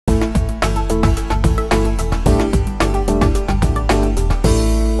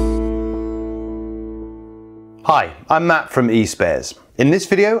Hi, I'm Matt from eSpares. In this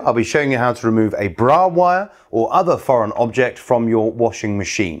video, I'll be showing you how to remove a bra wire or other foreign object from your washing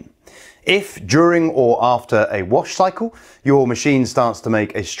machine. If during or after a wash cycle, your machine starts to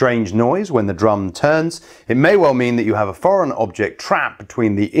make a strange noise when the drum turns, it may well mean that you have a foreign object trapped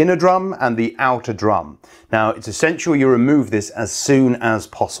between the inner drum and the outer drum. Now, it's essential you remove this as soon as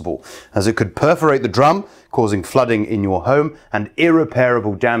possible, as it could perforate the drum, causing flooding in your home and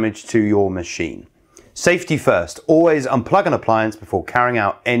irreparable damage to your machine. Safety first, always unplug an appliance before carrying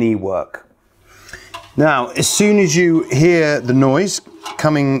out any work. Now, as soon as you hear the noise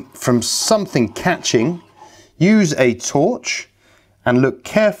coming from something catching, use a torch and look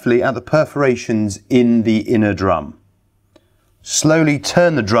carefully at the perforations in the inner drum. Slowly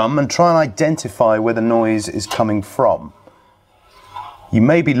turn the drum and try and identify where the noise is coming from. You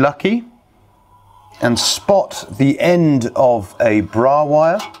may be lucky and spot the end of a bra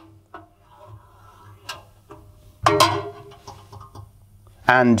wire.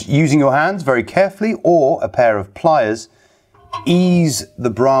 And using your hands very carefully or a pair of pliers, ease the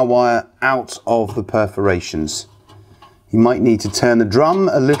bra wire out of the perforations. You might need to turn the drum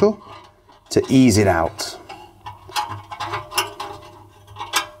a little to ease it out.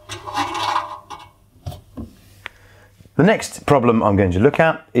 The next problem I'm going to look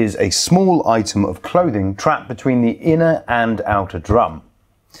at is a small item of clothing trapped between the inner and outer drum.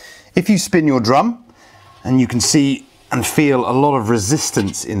 If you spin your drum and you can see and feel a lot of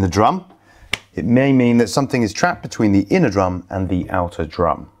resistance in the drum, it may mean that something is trapped between the inner drum and the outer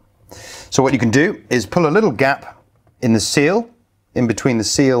drum. So what you can do is pull a little gap in the seal, in between the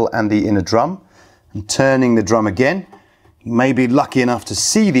seal and the inner drum, and turning the drum again, you may be lucky enough to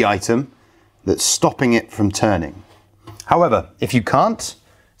see the item that's stopping it from turning. However, if you can't,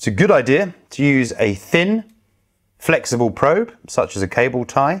 it's a good idea to use a thin, flexible probe, such as a cable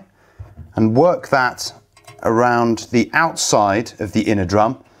tie, and work that around the outside of the inner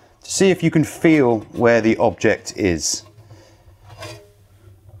drum to see if you can feel where the object is.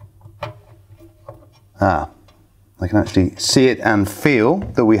 I can actually see it and feel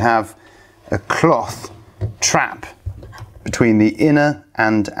that we have a cloth trap between the inner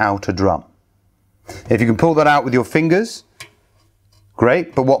and outer drum. If you can pull that out with your fingers,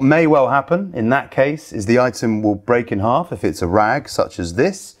 great, but what may well happen in that case is the item will break in half if it's a rag such as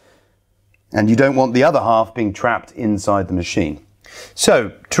this, and you don't want the other half being trapped inside the machine.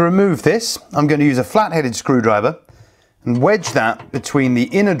 So, to remove this, I'm going to use a flat-headed screwdriver and wedge that between the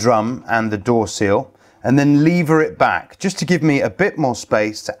inner drum and the door seal, and then lever it back, just to give me a bit more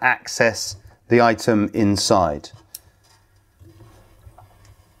space to access the item inside.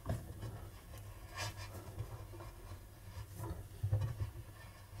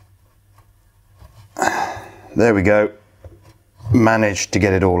 There we go. Managed to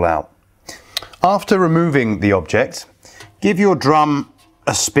get it all out. After removing the object, give your drum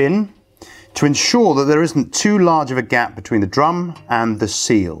a spin to ensure that there isn't too large of a gap between the drum and the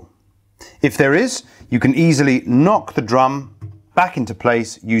seal. If there is, you can easily knock the drum back into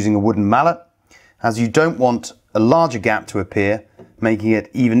place using a wooden mallet, as you don't want a larger gap to appear, making it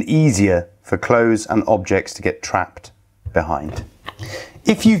even easier for clothes and objects to get trapped behind.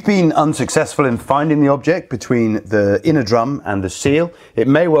 If you've been unsuccessful in finding the object between the inner drum and the seal, it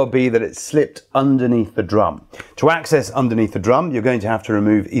may well be that it's slipped underneath the drum. To access underneath the drum, you're going to have to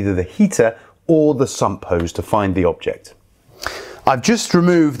remove either the heater or the sump hose to find the object. I've just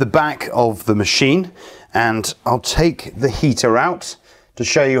removed the back of the machine, and I'll take the heater out to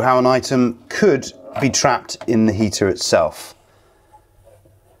show you how an item could be trapped in the heater itself.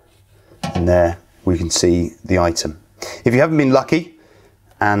 And there we can see the item. If you haven't been lucky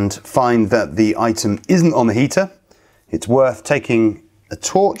and find that the item isn't on the heater, it's worth taking a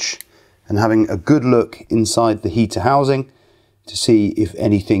torch and having a good look inside the heater housing to see if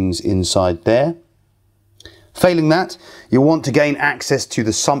anything's inside there. Failing that, you'll want to gain access to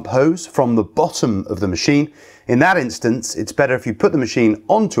the sump hose from the bottom of the machine. In that instance, it's better if you put the machine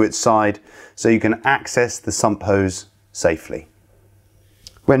onto its side so you can access the sump hose safely.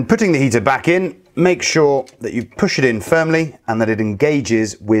 When putting the heater back in, make sure that you push it in firmly and that it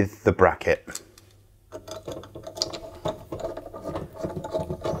engages with the bracket.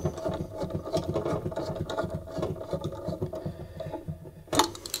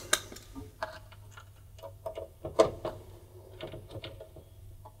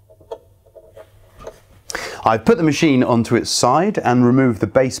 I've put the machine onto its side and removed the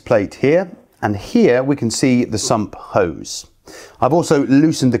base plate here, and here we can see the sump hose. I've also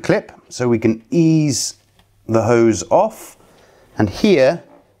loosened the clip so we can ease the hose off, and here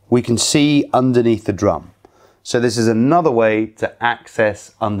we can see underneath the drum. So this is another way to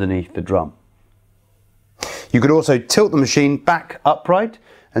access underneath the drum. You could also tilt the machine back upright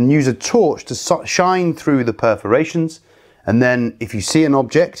and use a torch to shine through the perforations, and then if you see an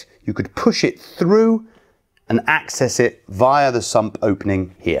object, you could push it through and access it via the sump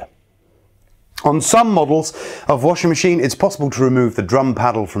opening here. On some models of washing machine, it's possible to remove the drum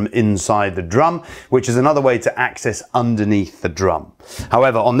paddle from inside the drum, which is another way to access underneath the drum.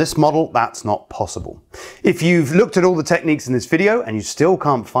 However, on this model, that's not possible. If you've looked at all the techniques in this video and you still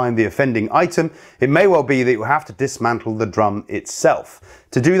can't find the offending item, it may well be that you'll have to dismantle the drum itself.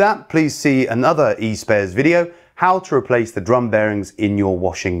 To do that, please see another eSpares video, how to replace the drum bearings in your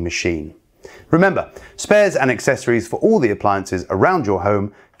washing machine. Remember, spares and accessories for all the appliances around your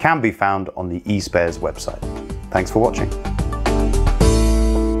home can be found on the eSpares website. Thanks for watching.